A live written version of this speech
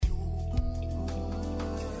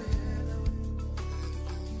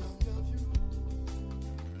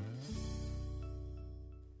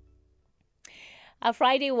Our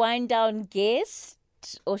Friday wind down guest,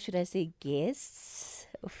 or should I say guests,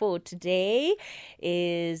 for today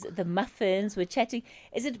is the Muffinz. We're chatting.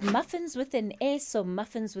 Is it Muffinz with an S or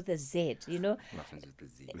Muffinz with a Z? You know, Muffinz with a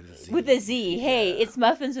Z. With a Z. Hey, it's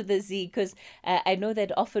Muffinz with a Z because I know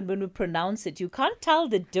that often when we pronounce it, you can't tell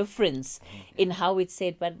the difference in how it's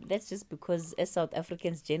said. But that's just because as South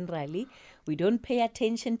Africans generally, we don't pay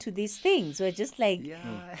attention to these things. We're just like, here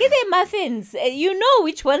they muffins. You know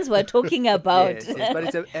which ones we're talking about. Yes,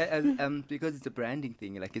 but it's because it's a branding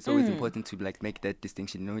thing. Like it's always important to like make that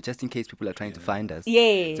distinction. You know, just in case people are trying to find us.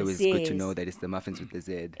 Yes, it's always good to know that it's the Muffinz with the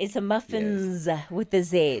Z. It's a Muffinz with the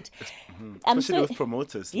Z. Especially with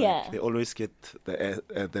promoters, like, they always get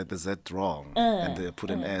the Z wrong, and they put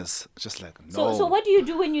an S. Just like no. So what do you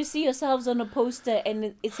do when you see yourselves on a poster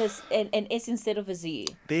and it says an S instead of a Z?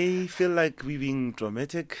 They feel like we're being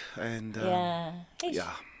dramatic, and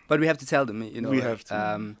But we have to tell them, you know. We have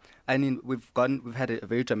to. I mean, we've had a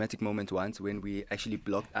very dramatic moment once when we actually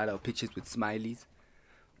blocked out our pictures with smileys.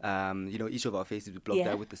 You know, each of our faces we blocked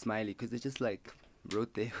out with the smiley because they just like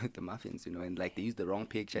wrote there with the Muffinz, you know, and like they used the wrong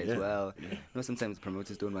picture as well. You know, sometimes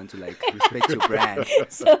promoters don't want to like respect your brand.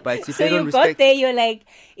 But if they don't you got there, you're like,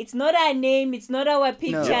 it's not our name, it's not our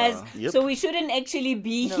pictures, so we shouldn't actually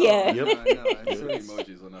be here. No,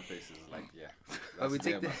 emojis on our faces, like we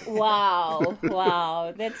take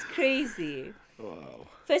Wow, that's crazy. Wow.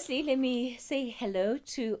 Firstly, let me say hello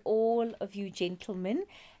to all of you gentlemen.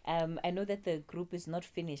 I know that the group is not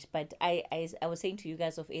finished, but I was saying to you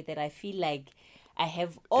guys off air that I feel like I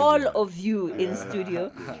have all of you in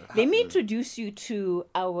studio. Let me introduce you to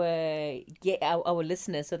our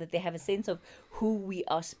listeners so that they have a sense of who we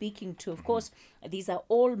are speaking to. Of course, these are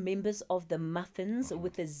all members of the Muffinz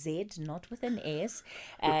with a Z, not with an S.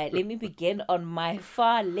 Let me begin on my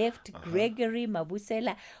far left, Gregory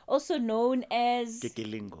Mabusela, also known as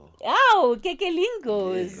Kekelingo. Oh,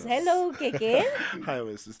 Kekelingos. Hello, Keke. Hi,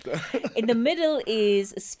 my sister. In the middle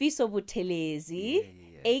is Sifiso Buthelezi,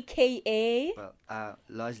 a.k.a. Well,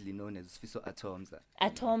 largely known as Sifiso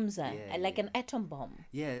Atomza, like an atom bomb.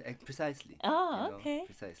 Yeah, precisely. Oh, okay.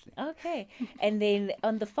 Precisely. Okay. And then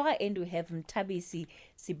on the far end, we have Mthabisi Mthae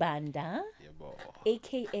Sibanda,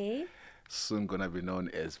 a.k.a. soon gonna be known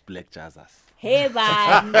as Black Jazzers. Hey,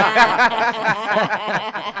 Banda.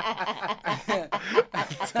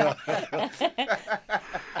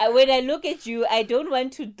 When I look at you, I don't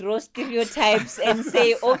want to draw stereotypes and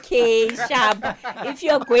say, okay, sharp. If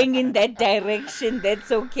you're going in that direction,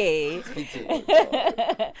 that's okay.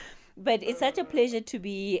 But it's such a pleasure to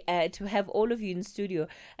be to have all of you in studio.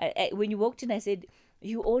 When you walked in, I said,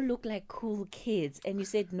 you all look like cool kids. And you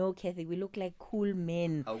said, no, Kathy, we look like cool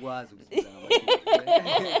men. I was.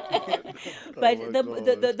 But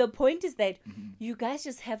the point is that you guys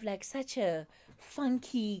just have like such a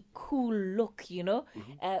funky, cool look, you know?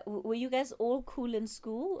 Were you guys all cool in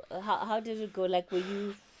school? How did it go? Like, were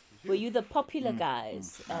you the popular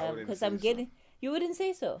guys? Because I'm getting... You wouldn't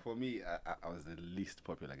say so? For me, I was the least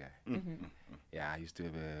popular guy. Yeah, I used to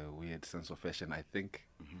have a weird sense of fashion, I think.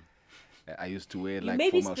 I used to wear like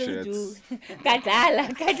formal shirts.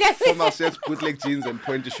 Formal shirts, bootleg jeans and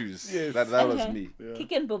pointy shoes. Yes. That was me.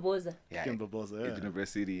 Kick and Boboza. Yeah, at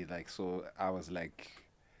university, like, so I was like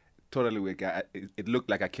totally weird. It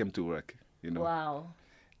looked like I came to work, you know. Wow.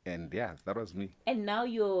 And yeah, that was me. And now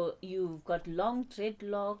you've got long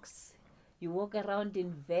dreadlocks. You walk around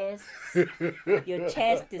in vests. Your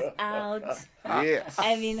chest is out. Yes.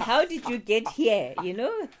 I mean, how did you get here, you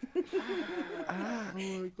know?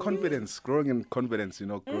 Confidence, growing in confidence, you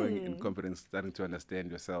know, in confidence, starting to understand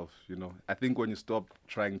yourself, you know. I think when you stop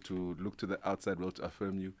trying to look to the outside world to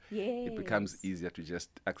affirm you, it becomes easier to just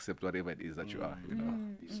accept whatever it is that you are, you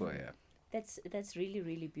know. So, yeah. That's really,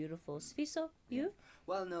 really beautiful. Sifiso, you?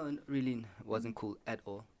 Well, no, really wasn't cool at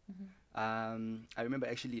all. I remember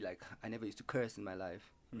actually, like, I never used to curse in my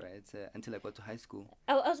life, right? Until I got to high school.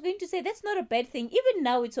 I was going to say, that's not a bad thing. Even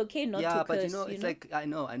now, it's okay not to curse. Yeah, but you know, it's like, I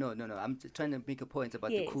know. No. I'm trying to make a point about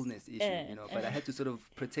the coolness issue, you know. But I had to sort of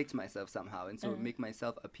protect myself somehow and sort of make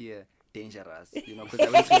myself appear dangerous, you know, because I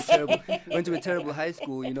went to a terrible high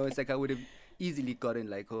school, you know. It's like I would have easily gotten,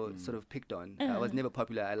 like, sort of picked on. I was never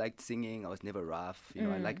popular. I liked singing. I was never rough, you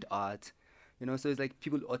know. I liked art. You know, so it's like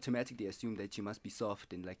people automatically assume that you must be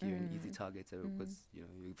soft and like you're an easy target because, you know,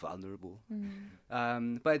 you're vulnerable.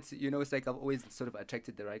 But, you know, it's like I've always sort of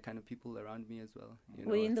attracted the right kind of people around me as well. You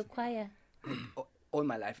know, were you in the choir? All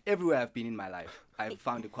my life, everywhere I've been in my life, I've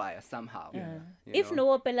found a choir somehow. If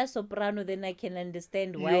no opera soprano, then I can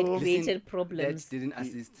understand why it created problems. That didn't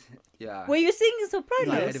assist. Yeah. Were you singing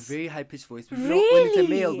soprano? No, I had a very high pitched voice. Really? You know, when it's a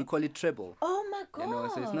male, we call it treble. Oh my god! You know,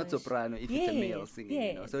 so it's not soprano if it's a male singing.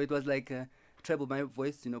 You know, so it was like treble, my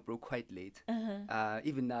voice, broke quite late.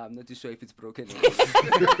 Even now, I'm not too sure if it's broken.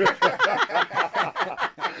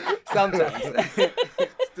 Sometimes.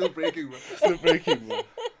 Still breaking.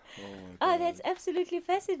 Oh, that's absolutely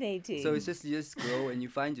fascinating. So it's just you just grow and you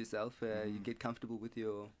find yourself. You get comfortable with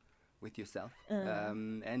yourself.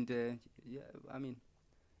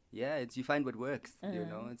 It's you find what works.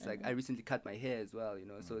 It's like I recently cut my hair as well.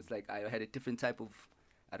 So it's like I had a different type of,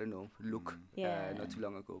 I don't know, look not too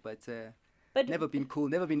long ago. But never been cool.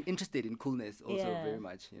 Never been interested in coolness. Also very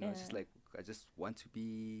much. It's just like I just want to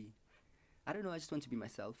be. I don't know, I just want to be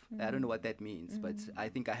myself. I don't know what that means, but I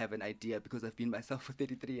think I have an idea because I've been myself for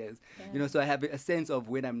 33 years. So I have a sense of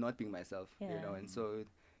when I'm not being myself, and so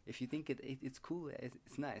if you think it's cool,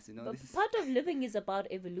 it's nice, But part of living is about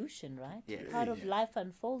evolution, right? Yeah. Part of life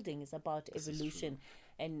unfolding is about evolution.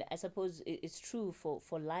 And I suppose it's true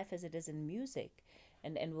for life as it is in music.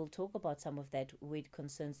 And we'll talk about some of that where it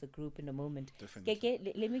concerns the group in a moment. Definitely.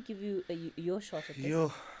 Keke, let me give you your shot of this.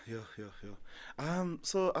 Yo.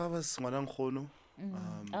 So I was Ngwanangkhono.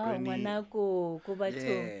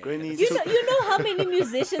 Granny. You know how many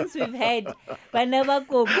musicians we've had. We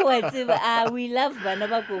love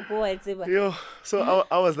Yo, so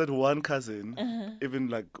I was that one cousin. Even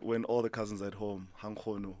like when all the cousins at home,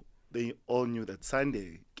 Hangkhono, they all knew that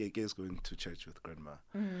Sunday Keke is going to church with grandma.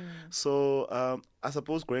 So I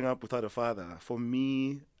suppose growing up without a father, for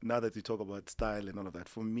me, now that we talk about style and all of that,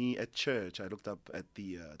 for me at church, I looked up at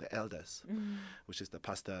the elders, which is the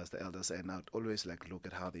pastors, the elders, and I'd always like look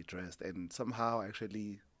at how they dressed, and somehow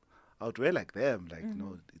actually I would wear like them, like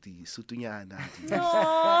the sutunyana.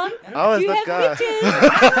 I was that guy.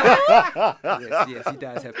 Yes, he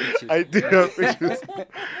does have pictures. I do have pictures.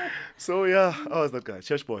 So yeah, I was that guy,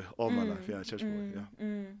 church boy all my life. Yeah, church boy.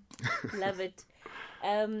 Yeah. Love it.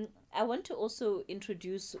 I want to also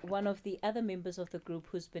introduce one of the other members of the group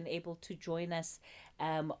who's been able to join us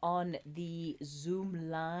on the Zoom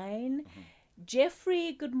line.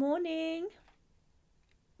 Geoffrey, good morning.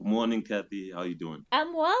 Good morning, Kathy. How are you doing?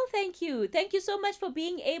 I'm well, thank you. Thank you so much for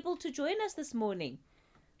being able to join us this morning.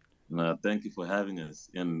 Thank you for having us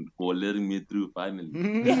and for letting me through finally.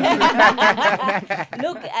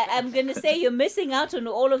 Look, I'm going to say you're missing out on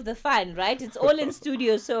all of the fun, right? It's all in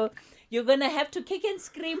studio, so you're going to have to kick and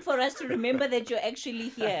scream for us to remember that you're actually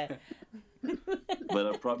here. But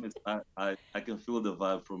I promise I can feel the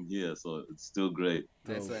vibe from here, so it's still great.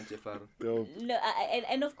 That's right, Jeffaro. No,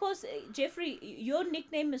 and of course, Geoffrey, your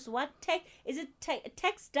nickname is what? Is it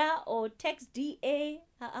Taxda or Taxda?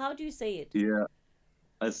 How do you say it? Yeah,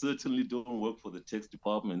 I certainly don't work for the text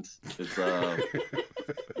department. It's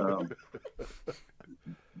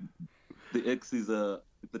the X is a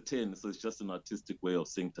 10, so it's just an artistic way of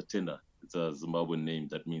saying Tatenda. It's a Zimbabwean name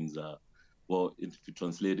that means well, if you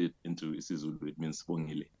translate it into isiZulu, it means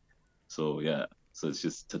Bongile. So yeah, so it's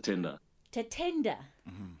just Tatenda. Tatenda.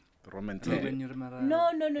 Roman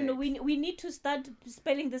No. We need to start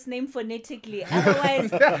spelling this name phonetically.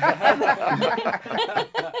 Otherwise,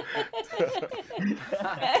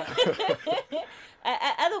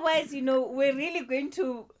 otherwise, we're really going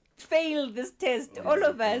to fail this test. All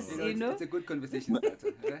of us, It's a good conversation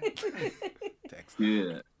starter, right?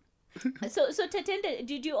 Yeah. So Tatenda,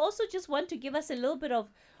 did you also just want to give us a little bit of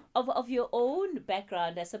your own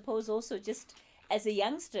background, I suppose, also just as a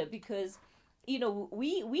youngster, because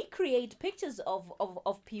we create pictures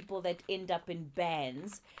of people that end up in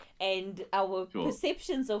bands and our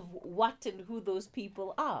perceptions of what and who those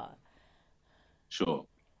people are. Sure.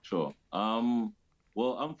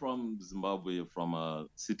 Well, I'm from Zimbabwe, from a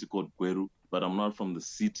city called Gweru, but I'm not from the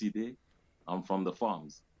city there. I'm from the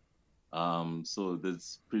farms. So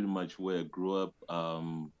that's pretty much where I grew up.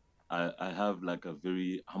 I have like a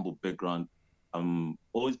very humble background. I'm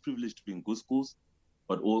always privileged to be in good schools,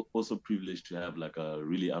 but also privileged to have like a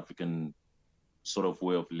really African sort of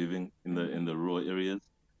way of living in the rural areas.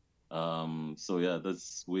 So yeah,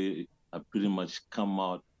 that's where I pretty much come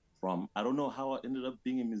out from. I don't know how I ended up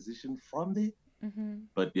being a musician from there,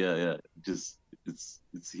 but yeah, just it's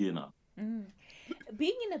here now.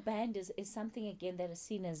 Being in a band is something, again, that is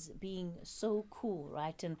seen as being so cool,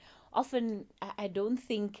 right? And often I don't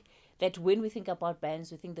think that when we think about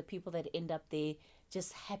bands, we think the people that end up there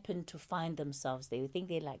just happen to find themselves there. We think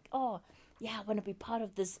they're like, oh, yeah, I want to be part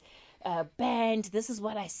of this band. This is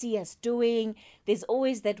what I see us doing. There's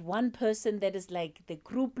always that one person that is like the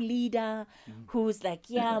group leader who's like,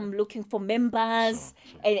 yeah, I'm looking for members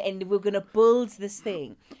and we're going to build this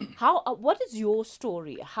thing. What is your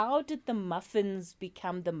story? How did the Muffinz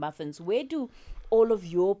become the Muffinz? Where do all of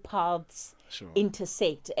your paths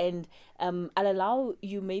intersect. And I'll allow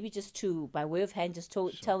you maybe just to, by way of hand, just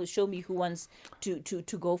show me who wants to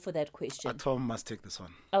go for that question. Tom must take this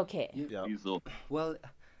one. Okay. Yeah. Well,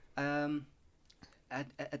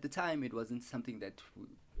 at the time, it wasn't something that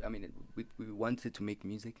we wanted to make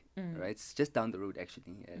music, right? It's just down the road,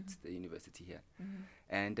 actually, at the university here.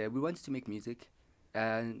 And we wanted to make music,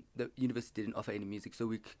 and the university didn't offer any music, so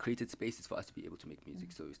we created spaces for us to be able to make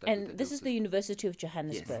music. So we started. And this is the University of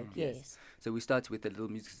Johannesburg, yes. So we start with a little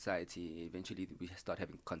music society. Eventually, we start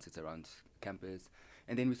having concerts around campus,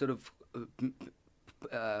 and then we sort of,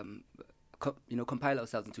 compile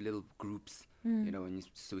ourselves into little groups.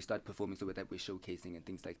 So we start performing, so that we're showcasing and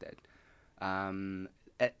things like that.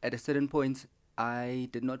 At a certain point, I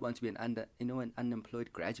did not want to be an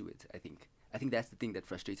unemployed graduate. I think that's the thing that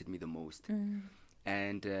frustrated me the most.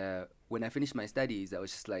 And when I finished my studies, I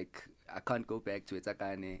was just like, I can't go back to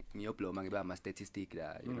Etakane, I'm a statistic,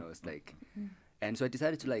 it's like. And so I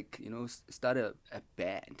decided to start a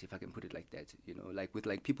band, if I can put it like that,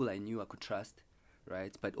 with people I knew I could trust,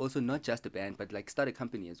 right? But also not just a band, but start a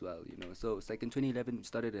company as well, So it's like in 2011, we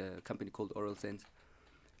started a company called Oral Sense.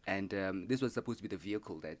 And this was supposed to be the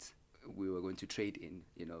vehicle that we were going to trade in,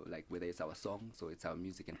 whether it's our songs or it's our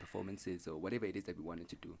music and performances or whatever it is that we wanted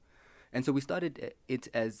to do. And so we started it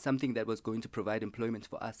as something that was going to provide employment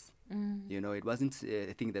for us. It wasn't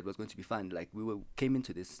a thing that was going to be fun. We came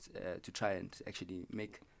into this to try and actually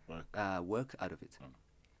make work out of it.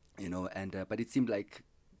 But it seemed like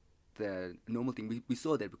the normal thing. We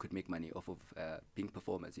saw that we could make money off of being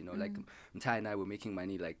performers, Mthae and I were making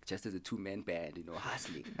money just as a two-man band,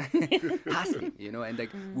 hustling, and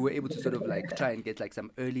we were able to sort of try and get some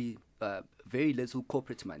early, very little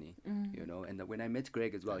corporate money, and when I met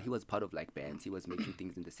Greg as well, he was part of bands, he was making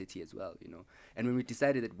things in the city as well, and when we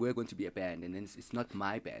decided that we're going to be a band, and then it's not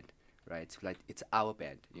my band, right, it's our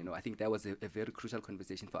band, I think that was a very crucial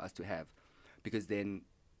conversation for us to have, because then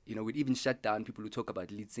we'd even shut down people who talk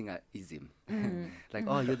about lead singer-ism.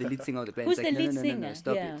 Oh, you're the lead singer of the band. Who's the lead singer? No,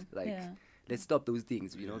 stop it. Let's stop those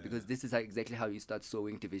things, because this is exactly how you start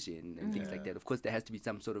sowing division and things like that. Of course, there has to be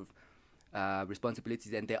some sort of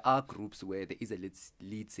responsibilities, and there are groups where there is a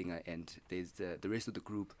lead singer and there's the rest of the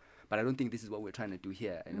group. But I don't think this is what we're trying to do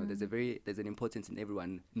here. There's an importance in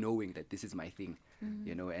everyone knowing that this is my thing,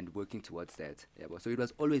 and working towards that. So it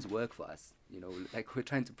was always work for us, we're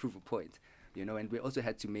trying to prove a point. And we also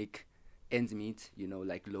had to make ends meet,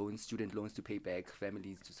 loans, student loans to pay back,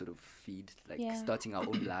 families to sort of feed, starting our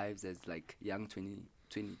own lives as young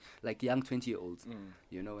 20-year-olds,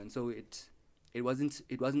 and so it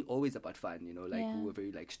wasn't always about fun, we were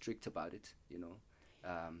very strict about it,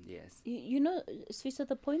 yes. Sifiso,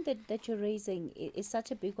 the point that you're raising is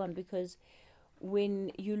such a big one, because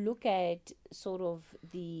when you look at sort of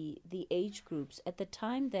the age groups, at the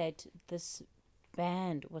time that this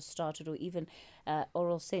band was started, or even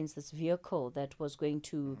Oral Sense, this vehicle that was going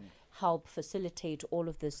to help facilitate all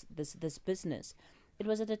of this business, it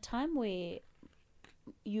was at a time where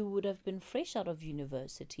you would have been fresh out of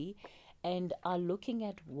university and are looking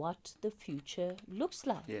at what the future looks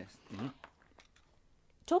like. Yes.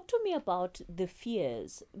 Talk to me about the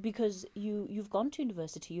fears, because you've gone to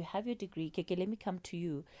university, you have your degree. Keke, let me come to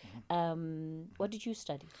you. What did you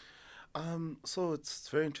study? So it's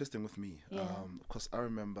very interesting with me, because I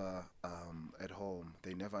remember at home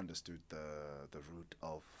they never understood the root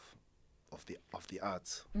of the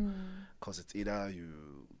arts, because it's either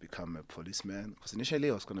you become a policeman, because initially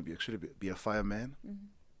I was going to be a fireman,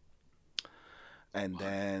 and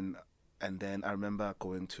then I remember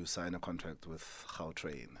going to sign a contract with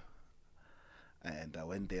Gautrain, and I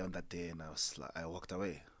went there on that day, and I walked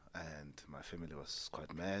away, and my family was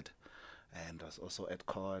quite mad. And I was also at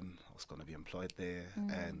Con. I was going to be employed there,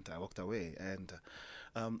 and I walked away. And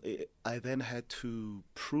I then had to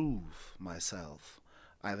prove myself.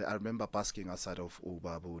 I remember basking outside of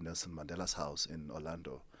Ubabu Nelson Mandela's house in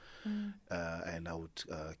Orlando, and I would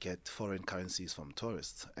get foreign currencies from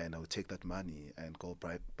tourists, and I would take that money and go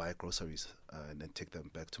buy groceries, and then take them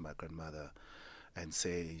back to my grandmother, and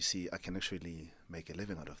say, you see, I can actually make a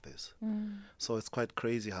living out of this. So it's quite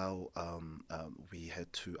crazy how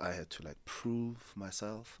I had to prove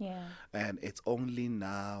myself. And it's only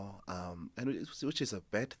now, which is a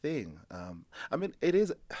bad thing. It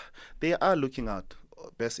is, they are looking out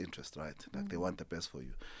best interest, right? They want the best for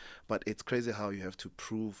you. But it's crazy how you have to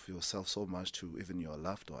prove yourself so much to even your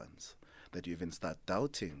loved ones, that you even start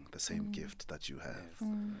doubting the same gift that you have.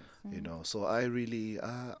 So I really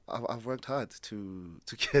I've worked hard to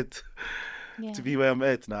get to be where I'm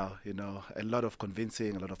at now, a lot of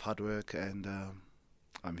convincing, a lot of hard work, and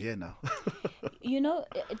I'm here now. You know,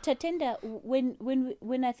 Tatenda,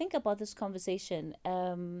 when I think about this conversation,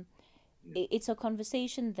 it's a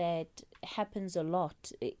conversation that happens a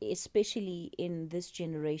lot, especially in this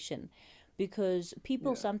generation, because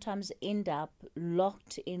people sometimes end up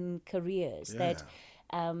locked in careers that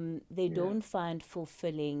they don't find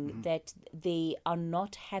fulfilling, that they are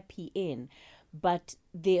not happy in. But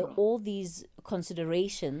there are all these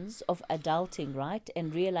considerations of adulting, right?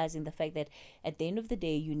 And realizing the fact that at the end of the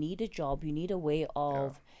day, you need a job, you need a way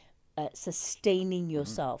of sustaining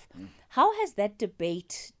yourself. How has that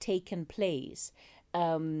debate taken place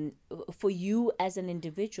for you as an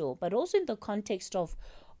individual, but also in the context of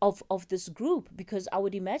this group? Because I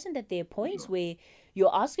would imagine that there are points where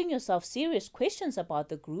you're asking yourself serious questions about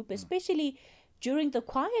the group, especially during the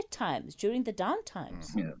quiet times, during the down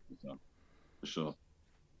times. Yeah, for sure.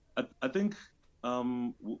 I think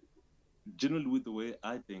generally with the way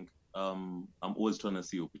I think, I'm always trying to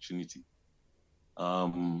see opportunity.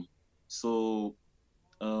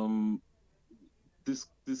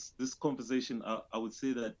 This conversation, I would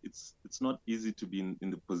say that it's not easy to be in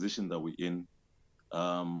the position that we're in,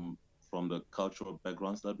 from the cultural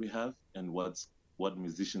backgrounds that we have and what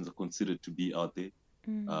musicians are considered to be out there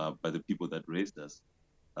by the people that raised us.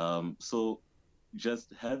 So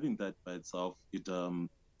just having that by itself,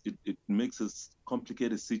 it makes a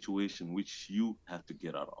complicated situation which you have to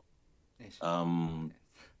get out of.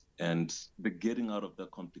 And the getting out of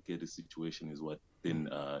that complicated situation is what then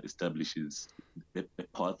establishes a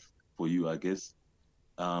path for you, I guess.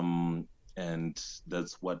 And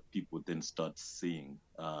that's what people then start seeing.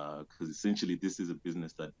 Because essentially, this is a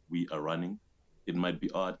business that we are running. It might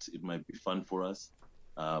be art, it might be fun for us,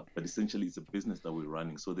 but essentially, it's a business that we're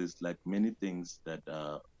running. So there's like many things that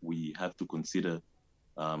we have to consider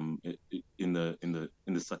in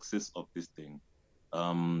the success of this thing.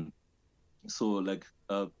 So like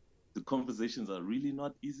the conversations are really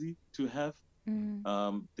not easy to have.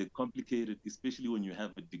 They're complicated, especially when you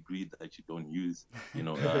have a degree that you don't use. You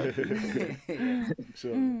know,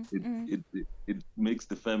 it makes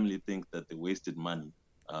the family think that they wasted money.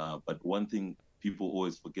 But one thing people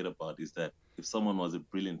always forget about is that if someone was a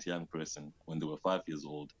brilliant young person when they were 5 years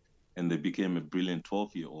old, and they became a brilliant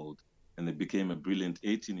 12-year-old, and they became a brilliant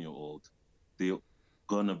 18-year-old, they're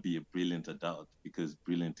gonna be a brilliant adult, because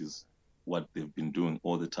brilliant is what they've been doing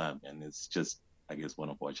all the time. And it's just, I guess, one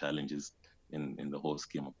of our challenges in the whole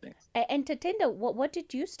scheme of things. And Tatenda, what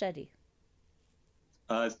did you study?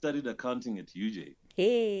 I studied accounting at UJ.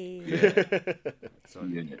 Hey. Yeah.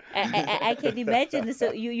 I can imagine.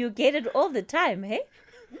 So you get it all the time, hey?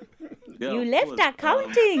 Yeah, you of left course.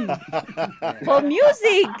 accounting for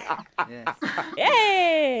music. Yes.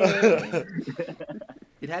 Yay!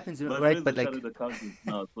 It happens, My right? friends But are like, chartered accountants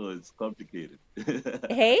now, so it's complicated.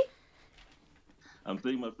 Hey? I'm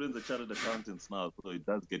saying my friends are chartered accountants now, so it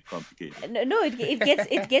does get complicated. No,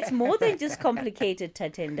 it gets more than just complicated,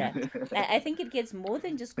 Tatenda. I think it gets more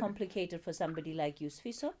than just complicated for somebody like you,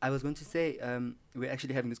 Sifiso. I was going to say, we're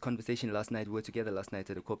actually having this conversation last night. We were together last night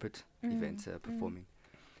at a corporate event performing.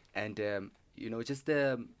 And, just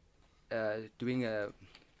doing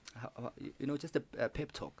just a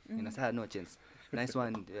pep talk. You know, say, no, gents, nice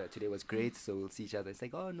one. Today was great, so we'll see each other. It's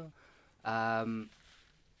like, oh, no.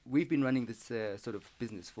 We've been running this sort of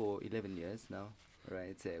business for 11 years now,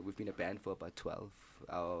 right? We've been a band for about 12.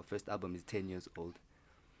 Our first album is 10 years old.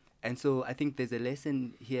 And so I think there's a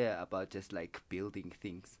lesson here about just like building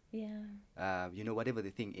things. Yeah. Whatever the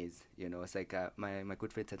thing is, it's like my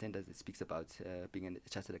good friend Tatenda speaks about being a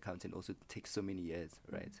chartered accountant also takes so many years,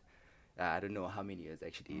 right? I don't know how many years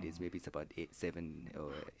actually it is. Maybe it's about 7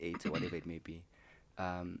 or 8 or whatever it may be.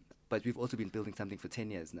 But we've also been building something for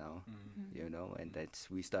 10 years now, and that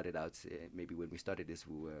we started out, maybe when we started this,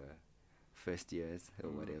 we were first years or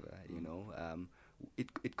whatever,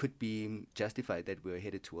 It could be justified that we're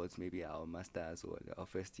headed towards maybe our master's or our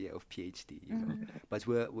first year of PhD, But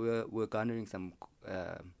we're garnering some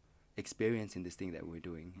experience in this thing that we're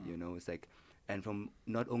doing, It's like, and from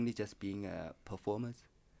not only just being performers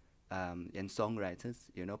and songwriters,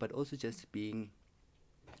 but also just being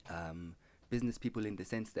business people in the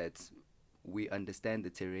sense that we understand the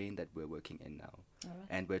terrain that we're working in now.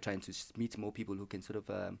 And we're trying to meet more people who can sort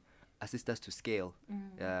of assist us to scale,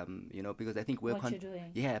 because I think we're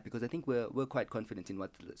because I think we're quite confident in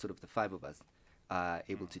what sort of the 5 of us are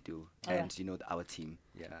able to do, our team.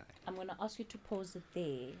 I'm going to ask you to pause it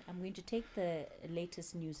there. I'm going to take the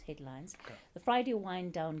latest news headlines. Okay. The Friday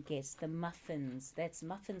wind down guest, the Muffinz. That's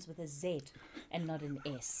Muffinz with a Z and not an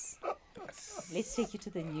S. Let's take you to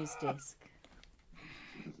the news desk.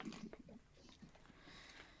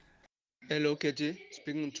 Hello, Katie.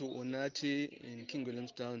 Speaking to Onati in King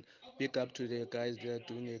Williamstown. Big up to the guys. They are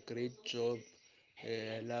doing a great job.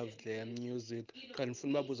 I love their music. Kanti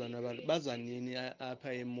ngifuna babuzana abantu bazanini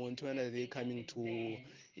apha eMonti when are they coming to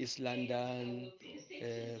East London?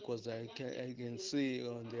 Because I can see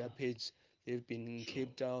on their page they've been in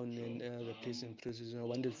Cape Town and other places in places. I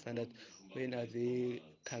wanted to find out when are they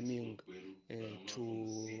coming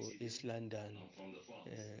to East London.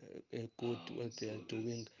 Good what they are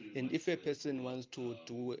doing, and if a person wants to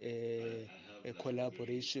do a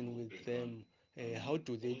collaboration with them, how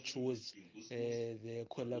do they choose the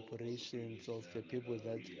collaborations of the people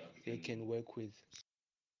that they can work with?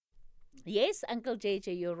 Yes, Uncle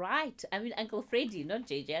JJ, you're right. I mean, Uncle Freddy, not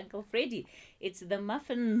JJ, Uncle Freddy. It's the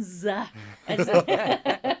Muffinz.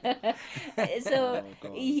 So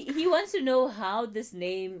he wants to know how this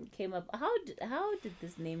name came up. How did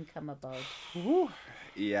this name come about?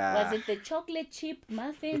 Yeah. Was it the chocolate chip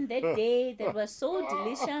muffin that day that was so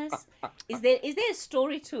delicious? Is there a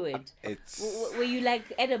story to it? Were you like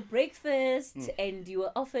at a breakfast and you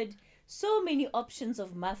were offered so many options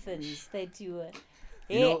of muffins that you were...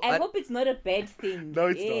 I hope it's not a bad thing. No,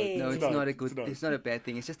 it's not. No, it's not a bad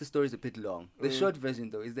thing. It's just the story's a bit long. The short version,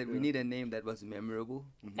 though, is that we need a name that was memorable.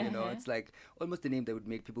 You know, it's like almost a name that would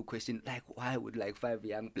make people question, like, why would like 5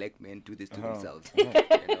 young black men do this to themselves? You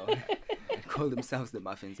know, and call themselves the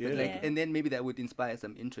Muffins. But and then maybe that would inspire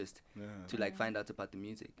some interest to like find out about the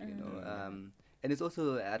music. You know. And it's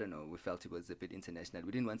also, I don't know, we felt it was a bit international.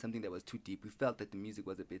 We didn't want something that was too deep. We felt that the music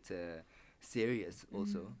was a bit serious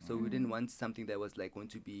also. So we didn't want something that was like going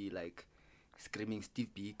to be like screaming Steve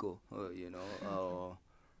Biko or, you know, or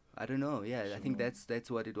I don't know. Yeah, I think that's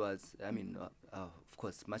what it was. I mean, of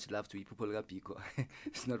course, much love to Ipupolga Biko.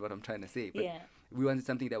 It's not what I'm trying to say. But we wanted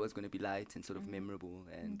something that was going to be light and sort of memorable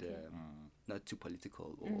and not too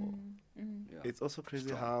political. Or It's also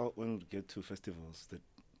crazy how when we get to festivals that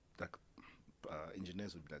like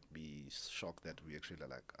engineers would like be shocked that we actually are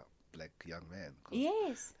like a black young man.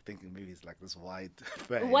 Yes. Thinking maybe it's like this white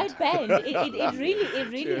band. White band. It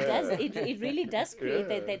really does create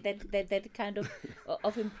that kind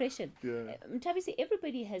of impression. Mthabisi,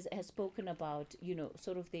 everybody has spoken about, you know,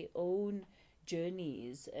 sort of their own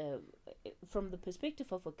journeys from the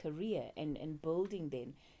perspective of a career and building,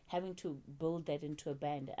 then having to build that into a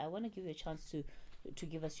band. I want to give you a chance to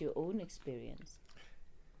give us your own experience.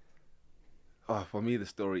 Oh, for me, the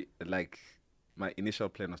story, like, my initial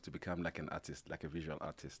plan was to become like an artist, like a visual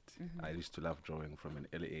artist. I used to love drawing from an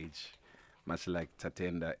early age, much like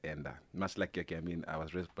Tatenda and much like Keke. I mean, I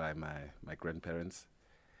was raised by my grandparents,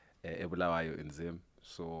 Ebulawayo in Zim.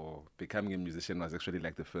 So becoming a musician was actually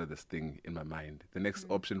like the furthest thing in my mind. The next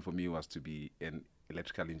option for me was to be an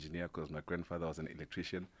electrical engineer because my grandfather was an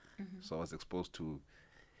electrician. So I was exposed to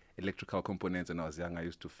electrical components when I was young. I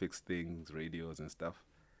used to fix things, radios and stuff.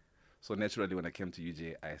 So naturally, when I came to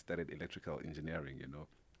UJ, I studied electrical engineering, you know.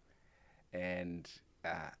 And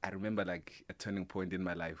I remember like a turning point in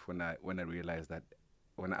my life when I realized that,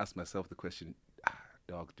 when I asked myself the question,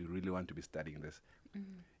 dog, do you really want to be studying this?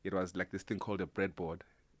 It was like this thing called a breadboard,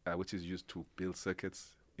 which is used to build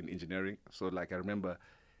circuits in engineering. So like I remember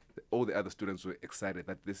all the other students were excited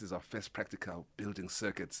that this is our first practical building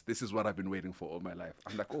circuits. This is what I've been waiting for all my life.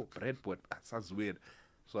 I'm like, oh, breadboard, that sounds weird.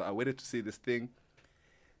 So I waited to see this thing.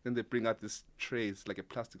 Then they bring out this tray. It's like a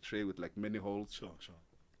plastic tray with like many holes. Sure.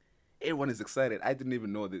 Everyone is excited. I didn't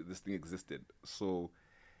even know that this thing existed. So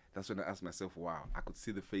that's when I asked myself, wow, I could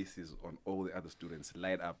see the faces on all the other students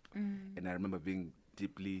light up. And I remember being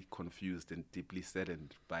deeply confused and deeply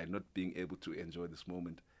saddened by not being able to enjoy this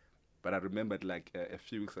moment. But I remembered like a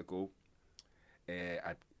few weeks ago,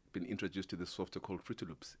 I'd been introduced to this software called Fruity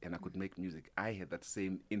Loops, and I could make music. I had that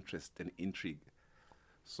same interest and intrigue.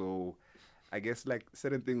 So I guess like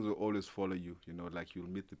certain things will always follow you, you know, like you'll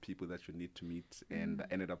meet the people that you need to meet. And I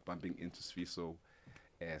ended up bumping into Sifiso.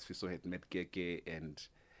 Sifiso had met Keke and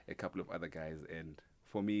a couple of other guys. And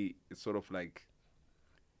for me, it's sort of like,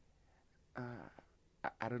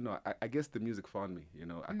 I don't know, I guess the music found me, you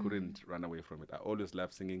know. I couldn't run away from it. I always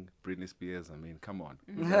loved singing Britney Spears. I mean, come on.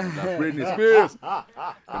 Love Britney Spears.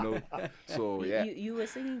 You know, so yeah. You were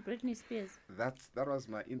singing Britney Spears? That was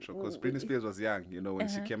my intro, because Britney Spears was young, you know, when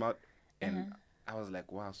she came out. And I was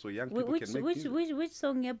like, wow, so young people can make music. Which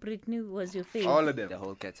song, Britney, was your favorite? All of them. The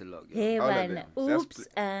whole catalog. Hey, all of them. Oops,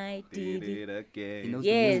 I did it again.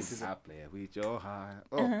 Yes. I play with your heart.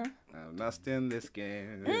 Oh, I'm lost in this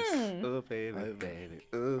game. Oh, baby, baby.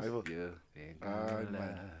 Oh, you ain't gonna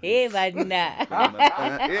lie. Hey, Vadna.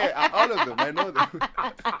 Yeah, all of them. I know them.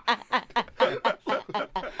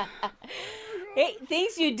 Hey,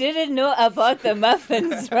 things you didn't know about the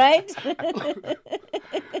Muffins, right?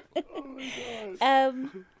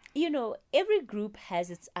 You know, every group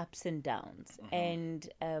has its ups and downs. And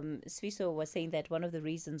Sifiso was saying that one of the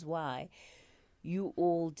reasons why you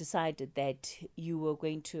all decided that you were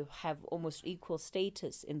going to have almost equal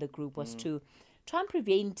status in the group was to try and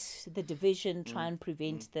prevent the division, try and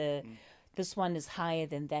prevent this one is higher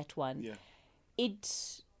than that one. Yeah.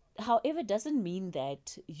 It, however, doesn't mean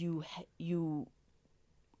that it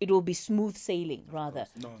will be smooth sailing, rather,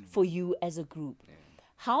 for you as a group. Yeah.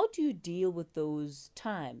 How do you deal with those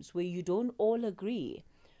times where you don't all agree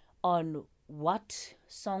on what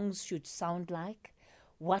songs should sound like,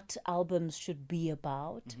 what albums should be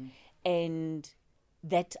about, and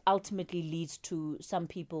that ultimately leads to some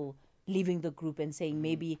people leaving the group and saying,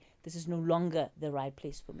 maybe this is no longer the right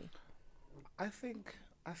place for me? I think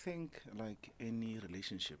like any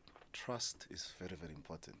relationship, trust is very, very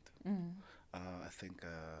important. I think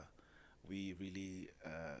we really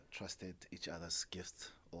trusted each other's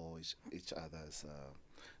gifts or each other's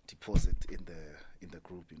deposit in the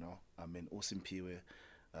group. You know, I mean, Osimpiwe,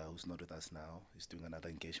 who's not with us now, he's doing another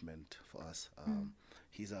engagement for us.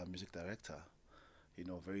 He's our music director. You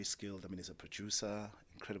know, very skilled. I mean, he's a producer,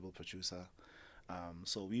 incredible producer.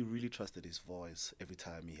 So we really trusted his voice every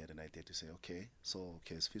time he had an idea to say, okay,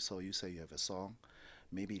 Sifiso, you say you have a song,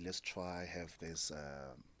 maybe let's try have this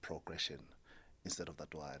progression instead of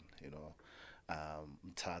that one, you know.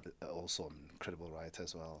 Mtha, also an incredible writer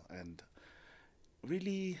as well, and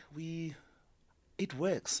really it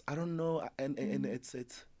works. I don't know, and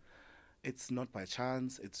it's not by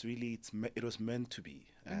chance. It's really it was meant to be.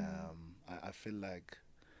 I feel like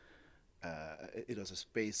it was a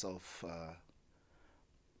space of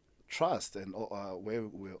trust and where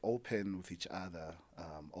we're open with each other.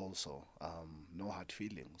 Also, no hard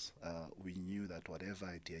feelings. We knew that whatever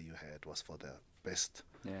idea you had was for the best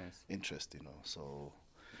interest, you know. So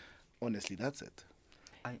honestly, that's it.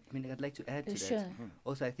 I mean, I'd like to add to Sure. that.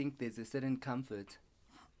 Also, I think there's a certain comfort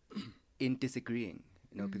in disagreeing,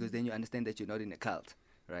 you know, because then you understand that you're not in a cult,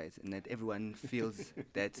 right? And that everyone feels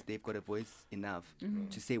that they've got a voice enough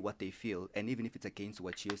to say what they feel, and even if it's against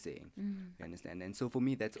what you're saying, you understand? And so for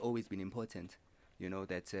me, that's always been important, you know,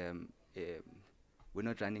 that we're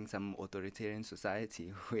not running some authoritarian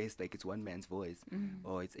society where it's like it's one man's voice,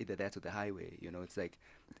 or it's either that or the highway, you know. It's like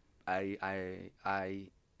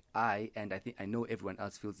and I think I know everyone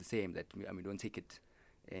else feels the same, that I mean, don't take it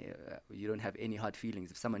you don't have any hard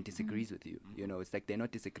feelings if someone disagrees with you, you know. It's like they're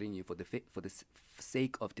not disagreeing you for the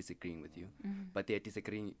sake of disagreeing with you, but they're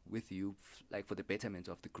disagreeing with you like for the betterment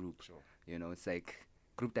of the group. You know, it's like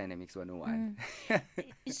group dynamics 101.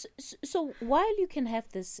 So while you can have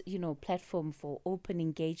this, you know, platform for open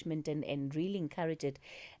engagement and really encourage it,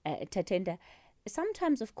 Tatenda,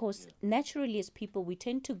 sometimes, of course, naturally as people, we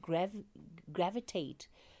tend to gravitate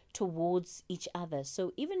towards each other.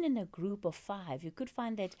 So even in a group of 5, you could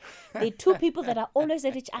find that there are 2 people that are always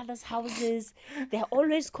at each other's houses. They're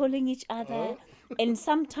always calling each other. And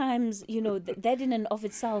sometimes, you know, that in and of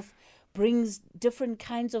itself brings different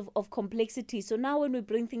kinds of complexity. So now when we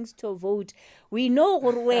bring things to a vote, we know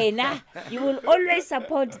you will always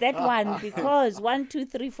support that one because 1, 2,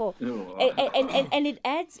 3, 4. And it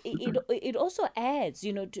adds, it also adds,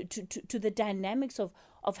 you know, to the dynamics of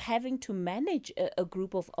having to manage a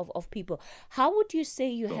group of people. How would you say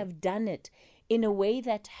you have done it in a way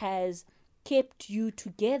that has kept you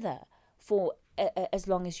together for as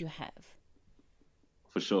long as you have?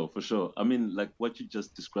 For sure. I mean, like what you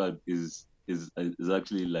just described is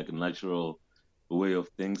actually like a natural way of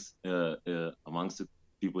things amongst the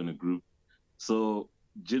people in a group. So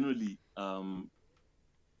generally,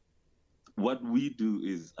 what we do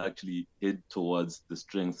is actually head towards the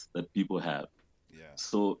strengths that people have. Yeah.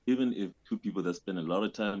 So even if 2 people that spend a lot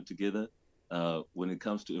of time together, when it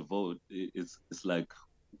comes to a vote, it's like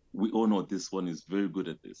we all know this one is very good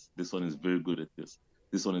at this. This one is very good at this.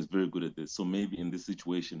 This one is very good at this. So maybe in this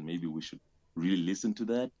situation, maybe we should really listen to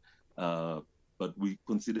that. But we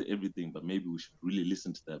consider everything, but maybe we should really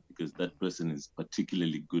listen to that because that person is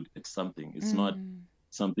particularly good at something. It's not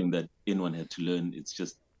something that anyone had to learn. It's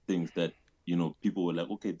just things that, you know, people were like,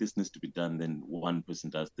 okay, this needs to be done. Then one person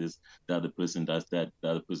does this, the other person does that, the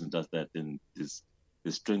other person does that. Then there's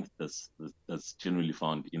the strength that's generally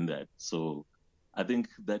found in that. So I think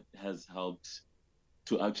that has helped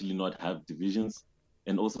to actually not have divisions.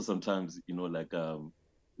 And also sometimes, you know, like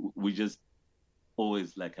we just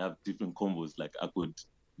always like have different combos. Like I could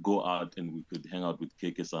go out and we could hang out with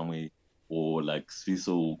Keke somewhere, or like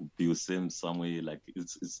Sifiso be with Sim somewhere. Like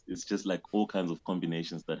it's just like all kinds of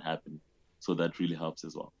combinations that happen. So that really helps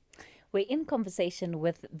as well. We're in conversation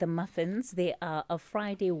with the Muffinz. They are a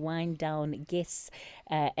Friday wind down guests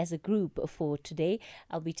as a group for today.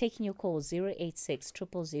 I'll be taking your call 086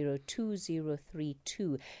 000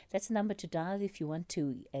 2032. That's the number to dial if you want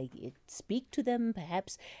to speak to them.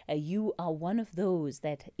 Perhaps you are one of those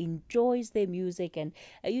that enjoys their music and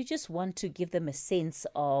you just want to give them a sense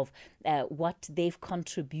of what they've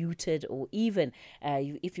contributed, or even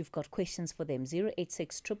if you've got questions for them.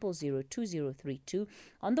 086 000 2032.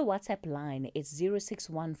 On the WhatsApp line, it's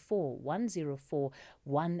 0614 104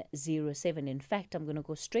 107. In fact, I'm going to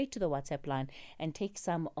go straight to the WhatsApp line and take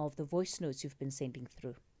some of the voice notes you've been sending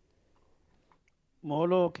through.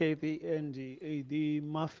 Molo KP and the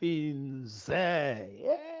Muffinz.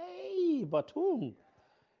 Hey, Batung.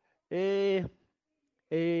 Hey,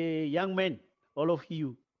 young men, all of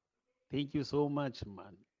you. Thank you so much,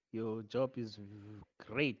 man. Your job is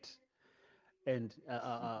great. And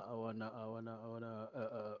I wanna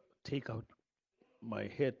take out my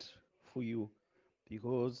head for you,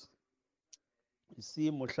 because you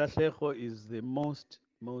see, Mohlahlego is the most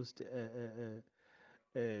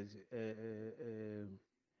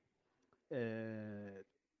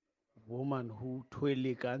woman who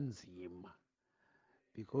twele kanzima,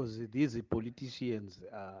 because these politicians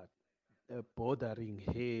are bothering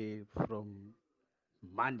her from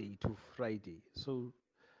Monday to Friday. So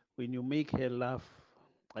when you make her laugh,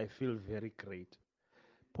 I feel very great.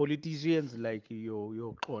 Politicians like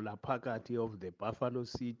your Kola Pakati of the Buffalo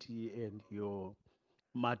City and your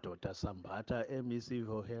Madota Sambata, MEC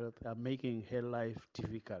for Health, are making her life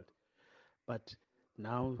difficult. But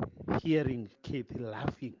now hearing Kathy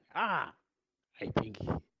laughing, I think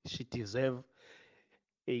she deserves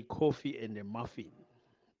a coffee and a muffin.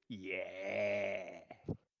 Yeah.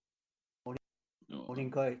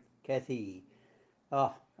 Morning, Kathy.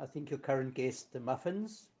 I think your current guest, the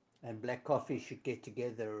Muffinz and Black Coffee, should get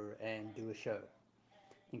together and do a show.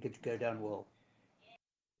 I think it'd go down well.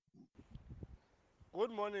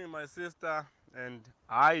 Good morning, my sister, and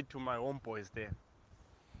hi to my homeboys there.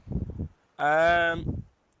 I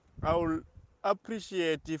will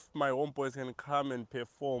appreciate if my homeboys can come and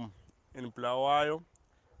perform in Bulawayo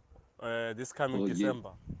this coming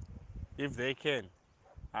December. If they can,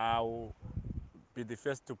 I will be the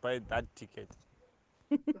first to buy that ticket.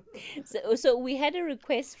 So we had a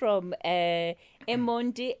request from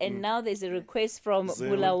Emondi, and now there's a request from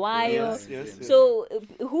Bulawayo. Yes. So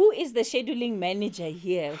who is the scheduling manager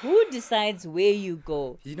here? Who decides where you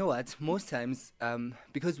go? You know what? Most times,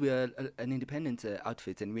 because we are an independent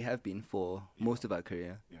outfit, and we have been for most of our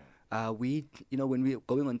career, we, when we're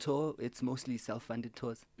going on tour, it's mostly self-funded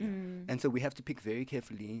tours. And so we have to pick very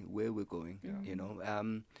carefully where we're going,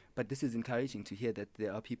 but this is encouraging to hear that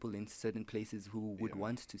there are people in certain places who would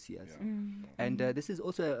want to see us. And this is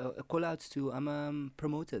also a call out to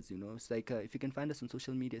promoters, It's like, if you can find us on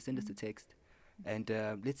social media, send us a text. And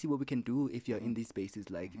let's see what we can do if you're in these spaces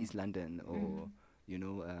like East London or,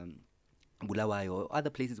 Bulawayo or other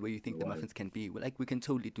places where you think the Muffinz can be. Like, we can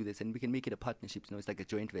totally do this, and we can make it a partnership. It's like a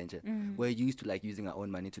joint venture. We're used to like using our own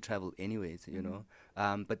money to travel anyways,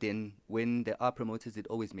 but then when there are promoters, it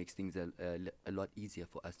always makes things a lot easier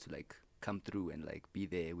for us to like come through and like be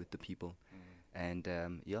there with the people. And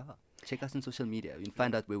check us on social media. You can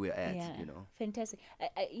find out where we're at. Fantastic.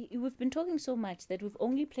 We've been talking so much that we've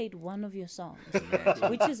only played one of your songs,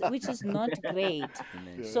 which is not great.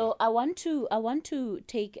 So I want to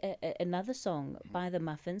take another song by the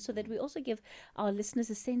Muffinz, so that we also give our listeners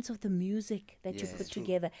a sense of the music that you put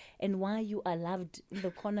together and why you are loved in the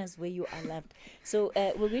corners where you are loved. So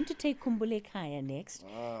we're going to take Khumbule Ekhaya next.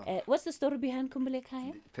 What's the story behind Khumbule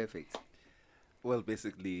Ekhaya? Perfect. Well,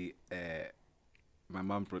 basically, my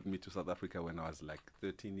mom brought me to South Africa when I was like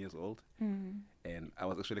 13 years old. And I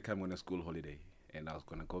was actually coming on a school holiday, and I was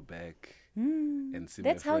going to go back and see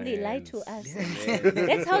That's my how friends. they lie to us.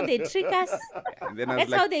 That's how they trick us. And then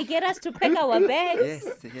That's how they get us to pack our bags.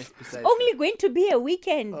 Yes, precisely. It's only going to be a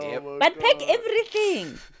weekend, but pack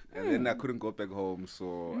everything. And then I couldn't go back home,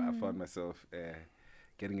 so I found myself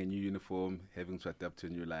getting a new uniform, having to adapt to a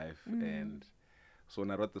new life. And so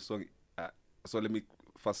when I wrote the song, so let me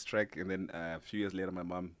fast track, and then a few years later, my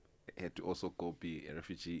mom had to also go be a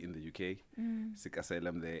refugee in the UK, seek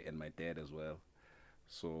asylum there, and my dad as well.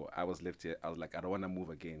 So I was left here. I was like, I don't want to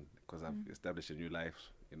move again, because I've established a new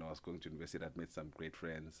life. I was going to university. I'd made some great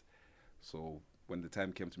friends. So when the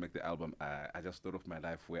time came to make the album, I just thought of my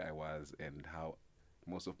life where I was and how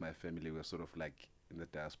most of my family were sort of like in the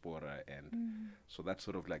diaspora, and so that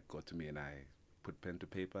sort of like got to me, and I put pen to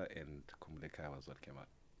paper, and Khumbule Ekhaya was what came out.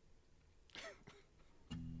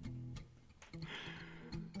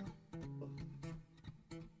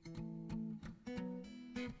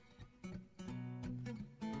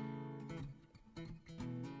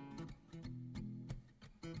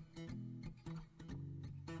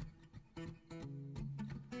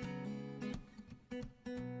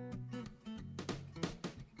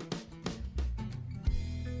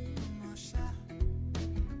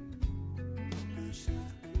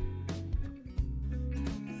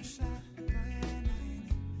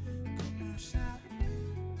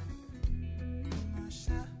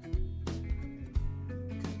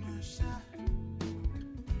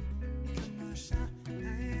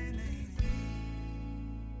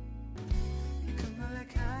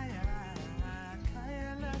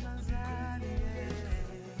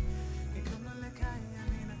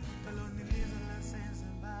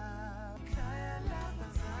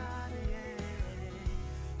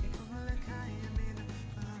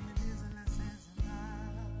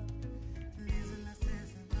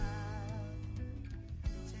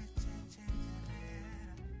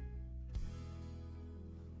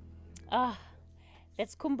 Ah,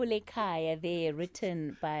 that's Kumbule Kaya there,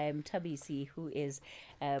 written by Mthabisi, who is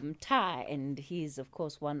Thai, and he's, of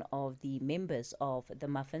course, one of the members of the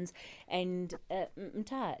Muffinz. And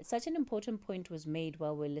Mtha, such an important point was made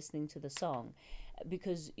while we're listening to the song,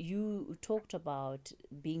 because you talked about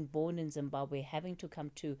being born in Zimbabwe, having to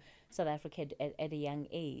come to South Africa at a young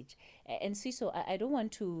age. And Sifiso, I don't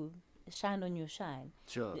want to shine on your shine.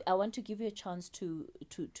 Sure. I want to give you a chance to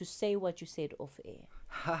say what you said off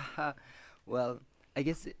air. Well, I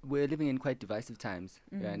guess we're living in quite divisive times.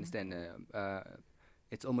 I understand.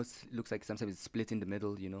 It almost looks like sometimes it's split in the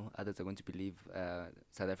middle, you know. Others are going to believe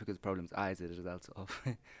South Africa's problems are as a result of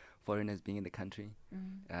foreigners being in the country.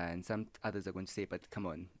 And some others are going to say, but come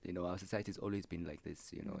on, you know, our society's always been like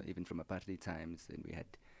this, you know, even from apartheid times, and we had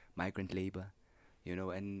migrant labor, you know,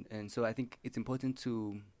 and so I think it's important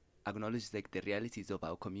to acknowledge like the realities of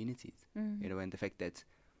our communities, you know, and the fact that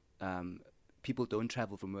people don't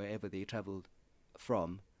travel from wherever they traveled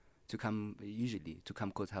from to come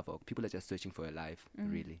cause havoc. People are just searching for a life,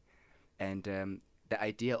 really. And the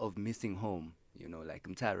idea of missing home, you know, like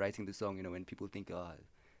Mtha writing the song, you know, when people think, oh,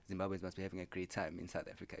 Zimbabweans must be having a great time in South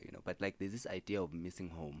Africa, you know, but like there's this idea of missing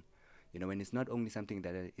home, you know, and it's not only something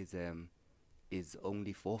that is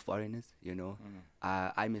only for foreigners, you know.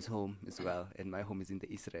 I miss home as well, and my home is in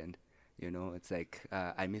the East Rand. You know, it's like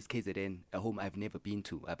I miss KZN, a home I've never been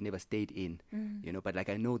to, I've never stayed in, you know, but like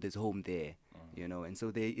I know there's home there, you know, and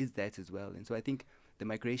so there is that as well. And so I think the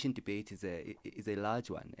migration debate is a large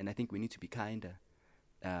one, and I think we need to be kinder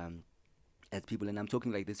as people. And I'm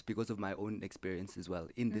talking like this because of my own experience as well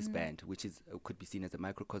in this band, which is could be seen as a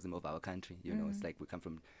microcosm of our country. You know, it's like we come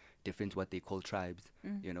from different what they call tribes.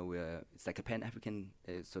 You know, it's like a Pan-African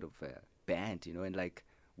sort of band. You know, and like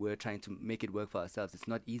we're trying to make it work for ourselves. It's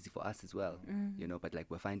not easy for us as well. You know, but like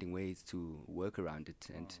we're finding ways to work around it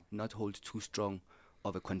and not hold too strong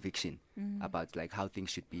of a conviction about like how things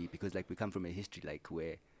should be, because like we come from a history like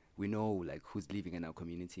where we know like who's living in our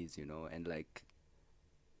communities, you know, and like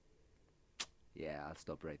yeah, I'll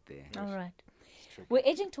stop right there. All right. We're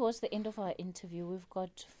edging towards the end of our interview. We've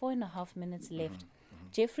got 4.5 minutes left.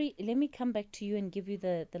 Geoffrey, let me come back to you and give you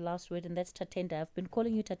the last word, and that's Tatenda. I've been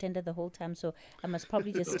calling you Tatenda the whole time, so I must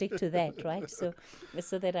probably just stick to that, right? So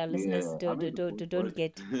that our listeners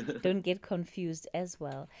don't get confused as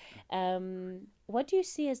well. What do you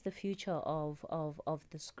see as the future of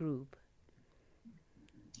this group?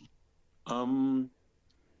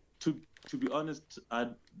 To be honest, I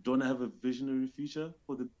don't have a visionary future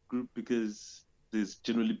for the group because there's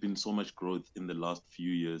generally been so much growth in the last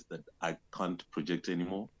few years that I can't project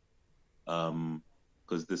anymore.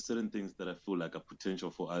 Because there's certain things that I feel like are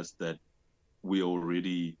potential for us that we are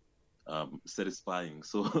already satisfying.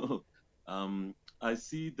 So I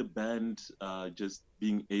see the band just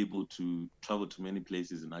being able to travel to many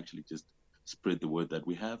places and actually just spread the word that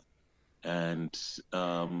we have. And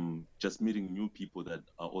just meeting new people that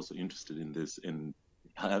are also interested in this and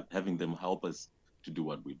having them help us to do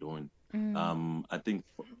what we're doing. I think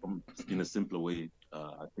in a simpler way,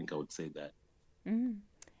 I think I would say that.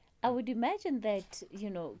 I would imagine that,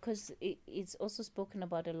 you know, because it's also spoken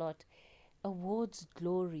about a lot, awards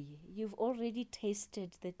glory. You've already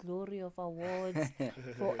tasted the glory of awards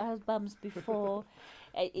for albums before.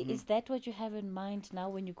 Is that what you have in mind now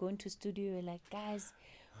when you go into studio? You're like, guys,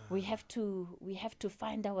 we have to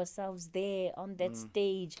find ourselves there on that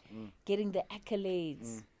stage, getting the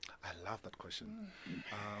accolades. I love that question.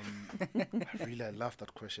 I love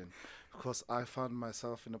that question, because I found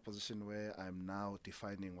myself in a position where I'm now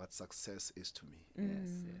defining what success is to me. Yes.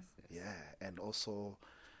 Yeah, and also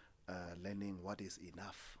learning what is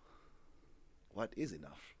enough. What is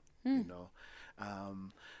enough? You know,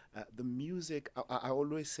 the music. I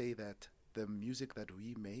always say that the music that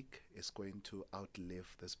we make is going to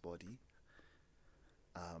outlive this body.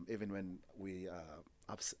 Even when we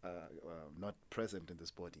are not present in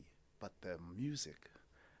this body, but the music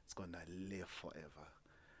is gonna live forever,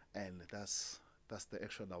 and that's the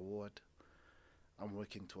actual award I'm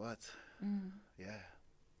working towards. Yeah.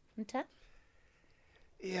 Mtha?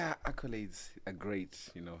 Yeah, accolades are great.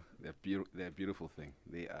 You know, they're a beautiful thing.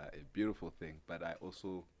 They are a beautiful thing. But I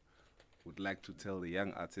also would like to tell the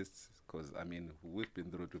young artists, because I mean, we've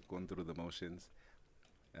gone through the motions.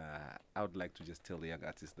 I would like to just tell the young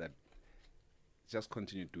artists that just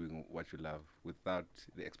continue doing what you love without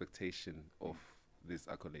the expectation of these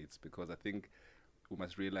accolades, because I think we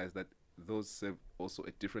must realize that those serve also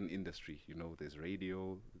a different industry. You know, there's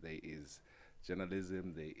radio, there is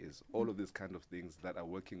journalism, there is all of these kind of things that are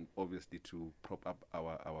working obviously to prop up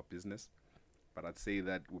our business. But I'd say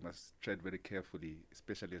that we must tread very carefully,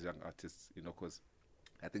 especially as young artists, you know, because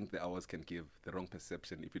I think the awards can give the wrong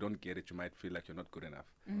perception. If you don't get it, you might feel like you're not good enough.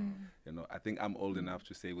 You know, I think I'm old enough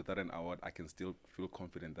to say without an award, I can still feel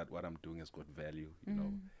confident that what I'm doing has got value, you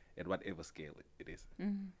know, at whatever scale it is.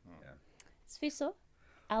 Yeah. Sifiso,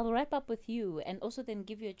 I'll wrap up with you and also then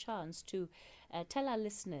give you a chance to tell our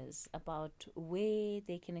listeners about where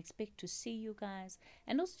they can expect to see you guys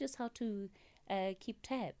and also just how to keep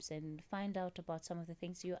tabs and find out about some of the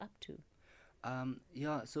things you're up to.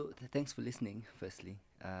 Yeah, so thanks for listening, firstly.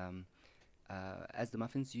 As the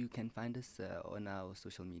Muffinz, you can find us on our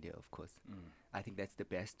social media, of course. I think that's the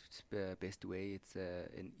best way. It's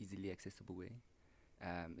an easily accessible way.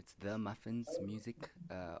 It's the Muffinz Music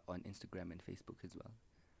on Instagram and Facebook as well.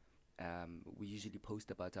 We usually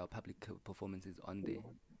post about our public performances on there.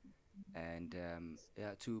 And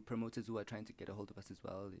yeah, to promoters who are trying to get a hold of us as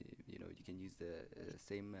well, you know, you can use the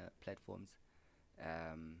same platforms.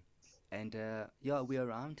 And yeah, we're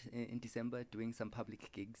around in December doing some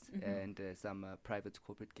public gigs and some private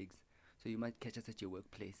corporate gigs. So you might catch us at your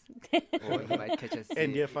workplace, or you might catch us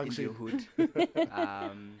in your hood.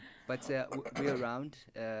 But we're around.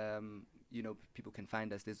 You know, people can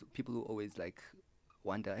find us. There's people who always like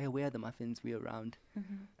wonder, hey, where are the Muffinz? We're around.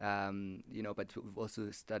 You know, but we've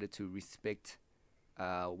also started to respect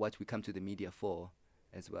what we come to the media for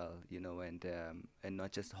as well, you know, and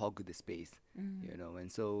not just hog the space, you know,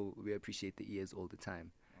 and so we appreciate the ears all the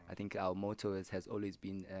time. I think our motto has always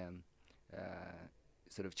been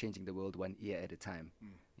sort of changing the world one ear at a time,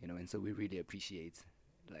 you know, and so we really appreciate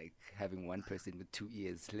like having one person with 2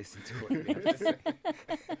 ears listen to what we have to say.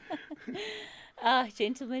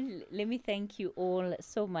 Gentlemen, let me thank you all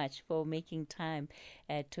so much for making time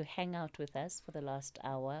to hang out with us for the last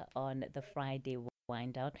hour on the Friday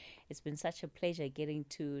Wind Out. It's been such a pleasure getting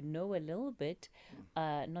to know a little bit,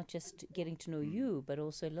 not just getting to know you, but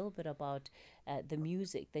also a little bit about the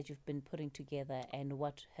music that you've been putting together and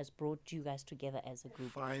what has brought you guys together as a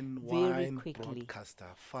group. Fine very wine quickly. Broadcaster,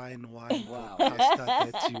 fine wine broadcaster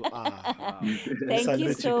that you are. Thank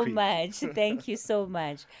you so much. Thank you so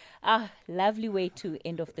much. Lovely way to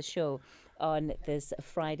end off the show on this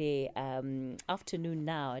Friday afternoon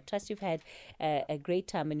now. I trust you've had a great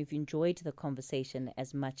time and you've enjoyed the conversation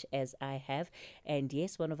as much as I have. And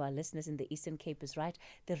yes, one of our listeners in the Eastern Cape is right.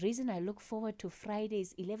 The reason I look forward to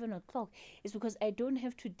Fridays 11 o'clock is because I don't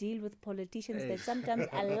have to deal with politicians that sometimes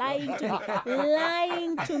are lying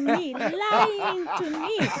to me,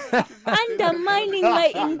 undermining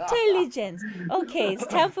my intelligence. Okay, it's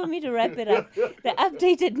time for me to wrap it up. The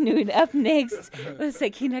updated noon up next with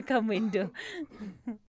Sakina Kamwendo.